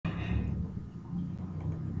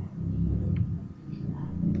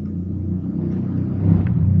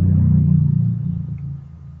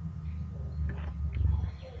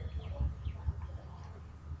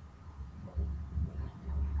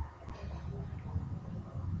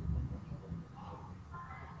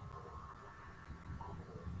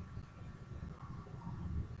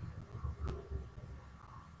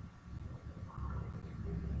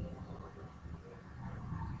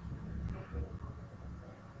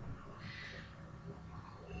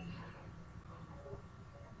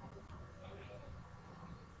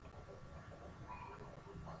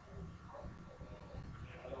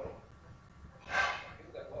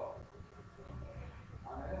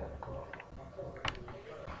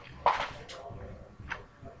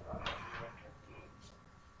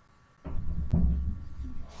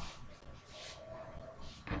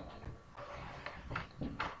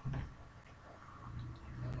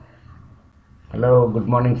Hello, good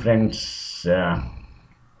morning, friends. I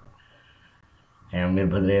am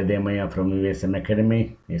Mirbhadre Demaya from USN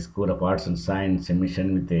Academy, a school of arts and science, a mission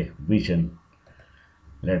with a vision.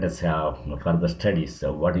 Let us have further studies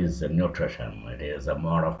of what is nutrition. It is a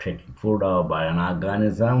mode of taking food by an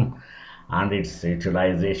organism and its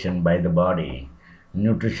utilization by the body.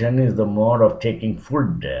 Nutrition is the mode of taking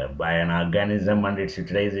food by an organism and its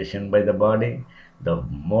utilization by the body. The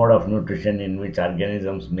mode of nutrition in which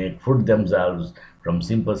organisms make food themselves from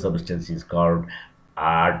simple substances is called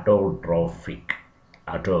autotrophic.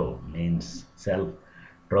 Auto means self,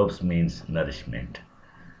 tropes means nourishment.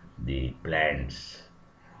 The plants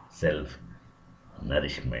self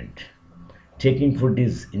nourishment. Taking food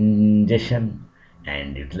is ingestion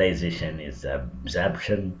and utilization is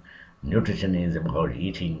absorption. Nutrition is about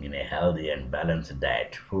eating in a healthy and balanced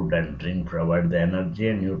diet. Food and drink provide the energy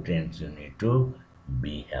and nutrients you need to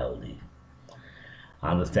be healthy.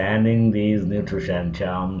 Understanding these nutrition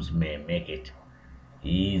terms may make it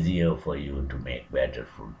easier for you to make better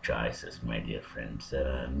food choices, my dear friends.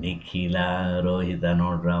 ನಿಖಿಲ ರೋಹಿತ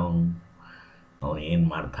ನೋಡ್ರ ಅವನು ಏನು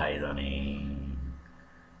ಮಾಡ್ತಾ ಇದ್ದಾನೆ?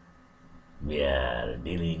 We are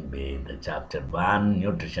dealing with chapter 1,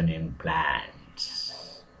 nutrition in plants.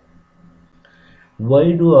 Why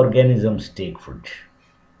do organisms take food?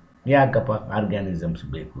 ಯಾಕಪ್ಪ organisms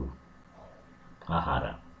ಬೇಕು ಆಹಾರ?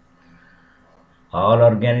 All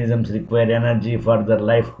organisms require energy for their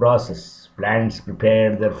life process. Plants prepare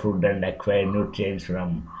their food and acquire nutrients from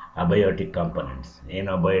abiotic components. ಏನು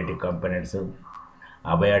abiotic components?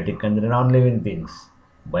 Abiotic ಅಂದರೆ non living things,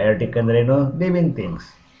 biotic ಅಂದ್ರೆ ಏನು? Living things.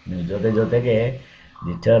 ನೀವು ಜೊತೆಗೆ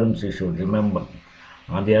the terms you should remember.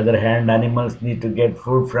 On the other hand, animals need to get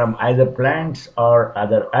food from either plants or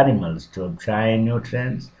other animals to obtain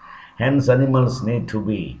nutrients. Hence, animals need to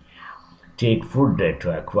take food to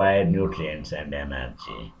acquire nutrients and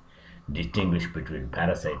energy. Distinguish between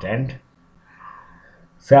parasite and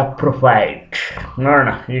saprophyte. ನೋಡೋಣ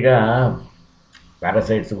ಈಗ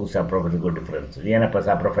ಪ್ಯಾರಾಸೈಟ್ಸ್ಗೂ ಸ್ಯಾಪ್ರೋಫೈಟ್ಸ್ಗೂ difference ಏನಪ್ಪ?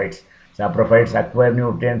 Saprophytes acquire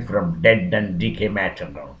nutrients from dead and DK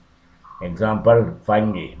matter. Example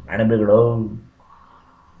fungi, ಅಣಬೆಗಳು.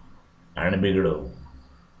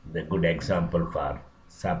 The good example for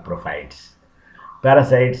saprophytes.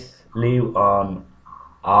 Parasites live on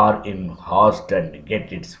or in host and get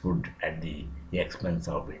its food at the expense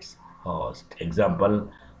of its host. Example,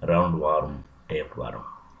 roundworm, tapeworm.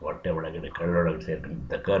 ಹೊಟ್ಟೆ ಒಳಗಡೆ ಕರಳೊಳಗಡೆ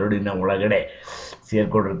ಸೇರ್ಕೊಂಡಿರ್ತ, ಕರುಳಿನ ಒಳಗಡೆ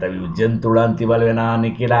ಸೇರ್ಕೊಂಡಿರ್ತವೆ. ಇವು ಜಂತುಳ ಅಂತೀವಲ್ವೇನಾ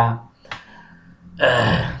ನಿಖಿಲ?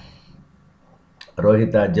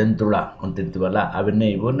 ರೋಹಿತ ಜಂತುಳ ಅಂತಿರ್ತೀವಲ್ಲ,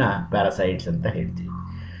 ಇವನ್ನ parasites ಅಂತ ಹೇಳ್ತೀವಿ.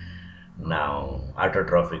 Now,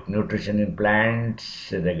 autotrophic nutrition in plants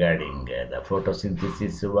regarding the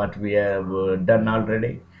photosynthesis, what we have done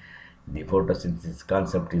already. The photosynthesis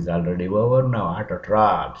concept is already over. Now,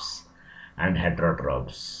 autotrophs and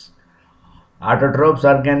heterotrophs. Autotrophs,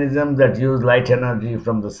 organisms that use light energy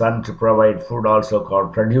from the sun to provide food, also called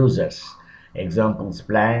producers. Examples,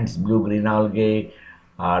 plants, blue-green algae,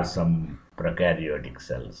 or some prokaryotic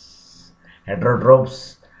cells. Heterotrophs,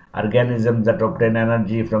 organisms that obtain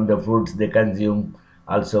energy from the foods they consume,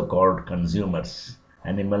 also called consumers.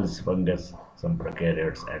 Animals, fungus, some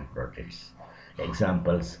prokaryotes and protists.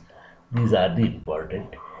 Examples, these are the important.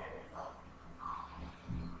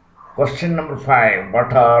 Question number 5,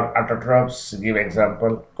 what are autotrophs? Give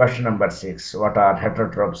example. Question number 6, what are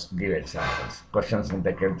heterotrophs? Give examples. Questions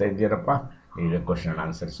ಅಂತ ಕೇಳ್ತಾ ಇದ್ದೀರಪ್ಪ, ಈಗ question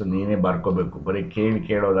answers ನೀನೇ ಬರ್ಕೋಬೇಕು. ಬರೀ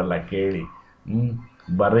ಕೇಳೋದಲ್ಲ, ಕೇಳಿ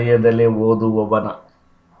ಬರೆಯದಲ್ಲೇ ಓದುವವನ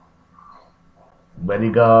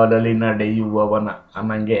ಬರಿಗಾಲಲ್ಲಿ ನಡೆಯುವವನ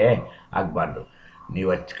ಅನ್ನಂಗೆ ಆಗಬಾರ್ದು. ನೀವು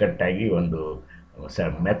ಅಚ್ಚುಕಟ್ಟಾಗಿ ಒಂದು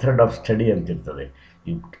method of study ಅಂತಿರ್ತದೆ.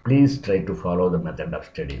 You please try to follow the method of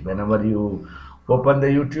study. Whenever you open the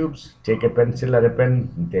YouTubes, take a pencil or a pen,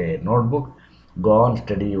 a notebook, go on,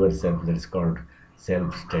 study yourself. That's called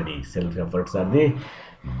self-study. Self-efforts are the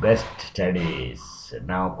best studies.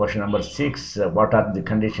 Now, question number 6, what are the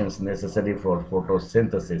conditions necessary for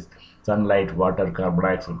photosynthesis? Sunlight, water, carbon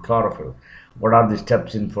dioxide, chlorophyll. What are the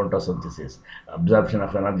steps in photosynthesis? Absorption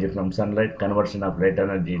of energy from sunlight, conversion of light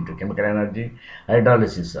energy into chemical energy,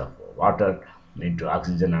 hydrolysis of water into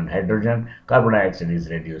oxygen and hydrogen. Carbon dioxide is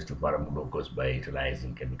reduced to form glucose by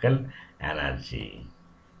utilizing chemical energy.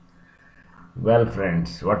 Well, friends,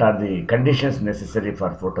 what are the conditions necessary for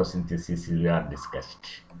photosynthesis? We are discussed.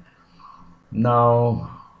 Now,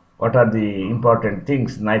 what are the important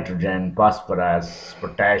things? Nitrogen, phosphorus,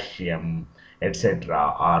 potassium, etc.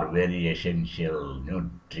 are very essential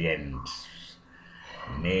nutrients.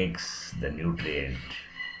 Makes the nutrient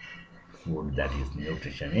food, that is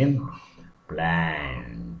nutrition in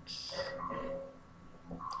plants.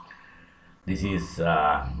 This is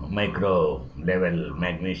micro level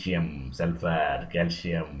magnesium, sulfur,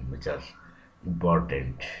 calcium, which are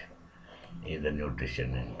important in the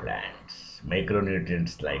nutrition in plants.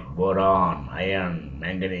 Micronutrients like boron, iron,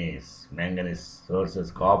 manganese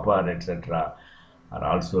sources, copper, etc., are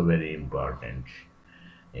also very important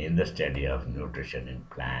in the study of nutrition in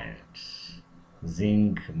plants.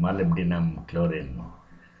 Zinc, molybdenum, chlorine,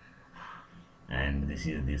 and this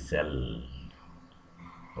is the cell.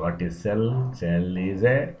 What is cell? Cell is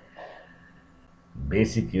a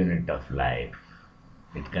basic unit of life.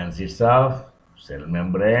 It consists of cell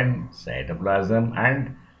membrane, cytoplasm,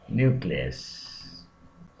 and nucleus.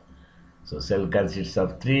 So cell consists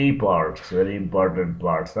of three parts. Very important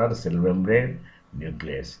parts are cell membrane,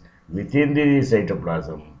 nucleus. Within the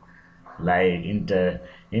cytoplasm lie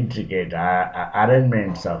intricate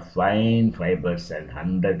arrangements of fine fibers and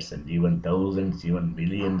hundreds and even thousands, even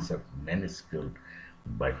millions of minuscule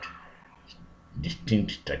but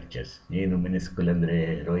distinct structures. ಏನು minuscule ಅಂದರೆ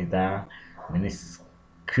ರೋಹಿತ?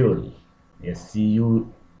 Minuscule, SCULE,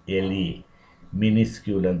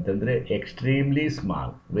 minuscule ಅಂತಂದರೆ extremely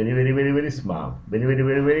small, very very very very small, very very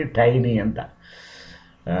very very tiny ಅಂತ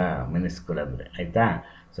minuscule ಅಂದರೆ, ಆಯಿತಾ?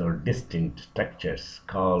 So distinct structures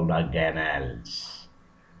called ಆರ್ಗಾನಲ್ಸ್.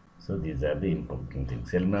 So these are the important things: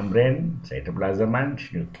 cell membrane, cytoplasm, and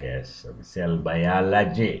nucleus. So the cell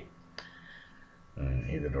biology.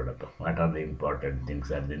 What are the important things?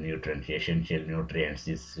 Are the nutrients, essential nutrients?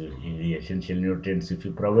 The essential nutrients, if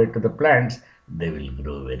you provide to the plants, they will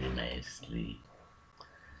grow very nicely.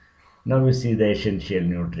 Now we see the essential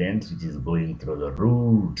nutrients, which is going through the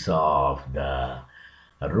roots of the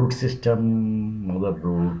root system, mother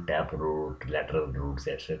root, tap root, lateral roots,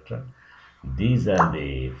 etc. These are the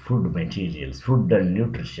food materials, food and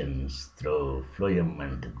nutritions through phloem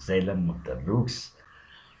and xylem of the roots.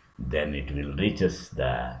 Then it will reaches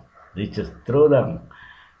through them.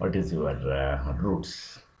 What is your roots?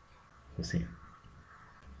 You see,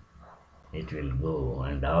 it will go,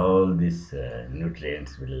 and all these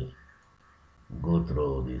nutrients will go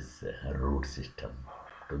through this root system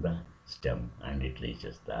to the stem, and it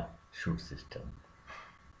reaches the shoot system.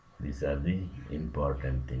 These are the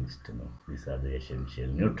important things to know. These are the essential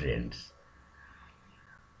nutrients.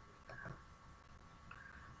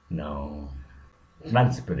 Now,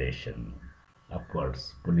 transpiration, upwards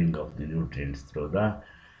pulling of the nutrients through the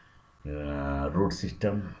root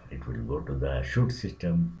system, it will go to the shoot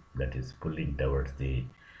system, that is pulling towards the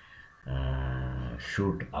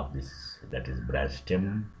shoot of this, that is branch, stem,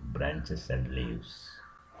 branches, and leaves.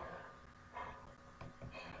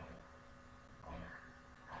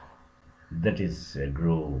 That is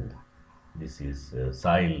grow. This is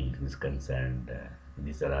soil is concerned.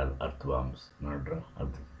 These are all earthworms. ನೋಡ್ರ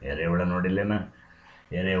ಅದು ಎರೆಹುಳ ನೋಡಿಲ್ಲೇನ?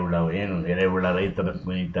 ಎರೆಹುಳ ಏನು? ಎರೆಹುಳ ರೈತರ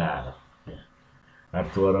ಸ್ನೇಹಿತ.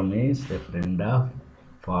 Earthworm is a friend of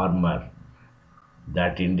farmer.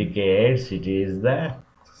 That indicates it is the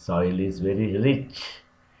soil is very rich,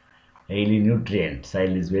 highly nutrient.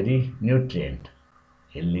 Soil is very nutrient.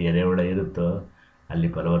 ಎಲ್ಲಿ ಎರೆಹುಳ ಇರುತ್ತೋ ಅಲ್ಲಿ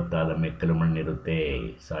ಫಲವತ್ತಾದ ಮೆಕ್ಕಲು ಮಣ್ಣಿರುತ್ತೆ.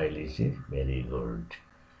 Soil is very good.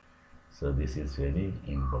 So this is very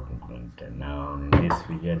important. Now in this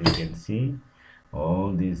figure you can see all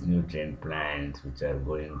these nutrient plants which are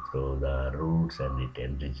going through the roots, and it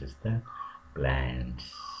enriches the plants.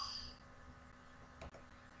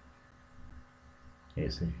 You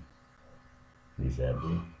see, these are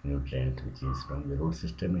the nutrients which is from the root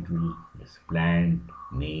system. It will, this plant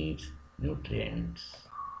needs nutrients.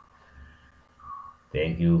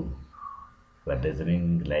 Thank you for listening.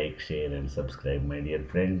 Like, share, and subscribe, my dear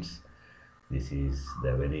friends. This is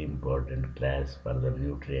the very important class for the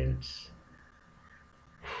nutrients,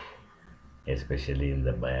 especially in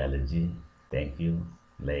the biology. Thank you.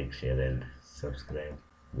 Like, share, and subscribe.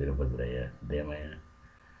 Virabhadraya Demaya.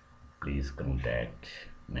 Please contact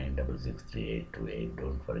 96638828.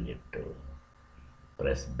 Don't forget to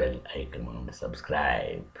press bell icon and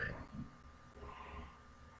subscribe.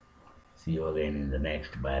 See you again in the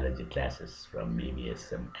next biology classes from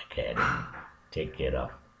BBSM Academy. Take care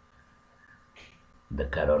of the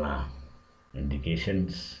corona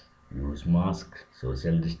indications. Use mask,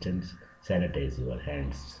 social distance, sanitize your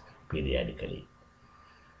hands periodically.